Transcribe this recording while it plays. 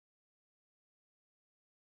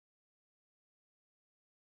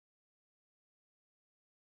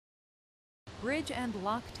Bridge and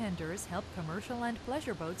lock tenders help commercial and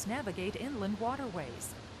pleasure boats navigate inland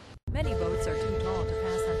waterways. Many boats are too tall to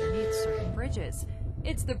pass underneath certain bridges.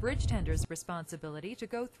 It's the bridge tender's responsibility to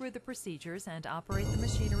go through the procedures and operate the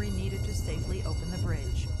machinery needed to safely open the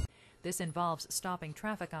bridge. This involves stopping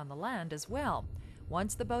traffic on the land as well.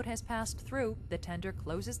 Once the boat has passed through, the tender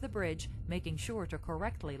closes the bridge, making sure to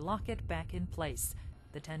correctly lock it back in place.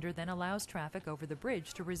 The tender then allows traffic over the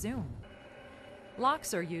bridge to resume.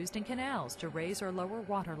 Locks are used in canals to raise or lower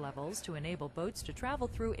water levels to enable boats to travel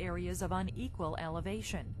through areas of unequal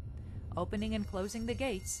elevation. Opening and closing the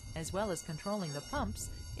gates, as well as controlling the pumps,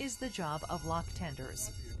 is the job of lock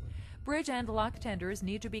tenders. Bridge and lock tenders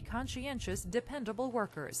need to be conscientious, dependable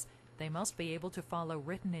workers. They must be able to follow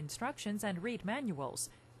written instructions and read manuals.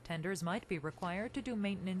 Tenders might be required to do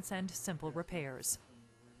maintenance and simple repairs.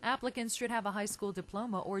 Applicants should have a high school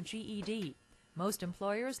diploma or GED. Most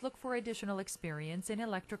employers look for additional experience in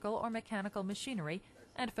electrical or mechanical machinery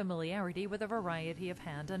and familiarity with a variety of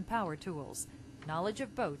hand and power tools. Knowledge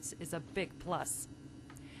of boats is a big plus.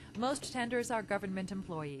 Most tenders are government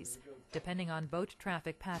employees. Depending on boat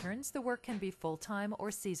traffic patterns, the work can be full-time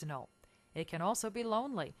or seasonal. It can also be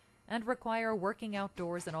lonely and require working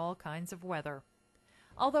outdoors in all kinds of weather.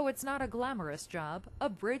 Although it's not a glamorous job, a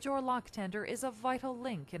bridge or lock tender is a vital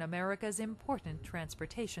link in America's important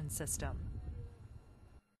transportation system.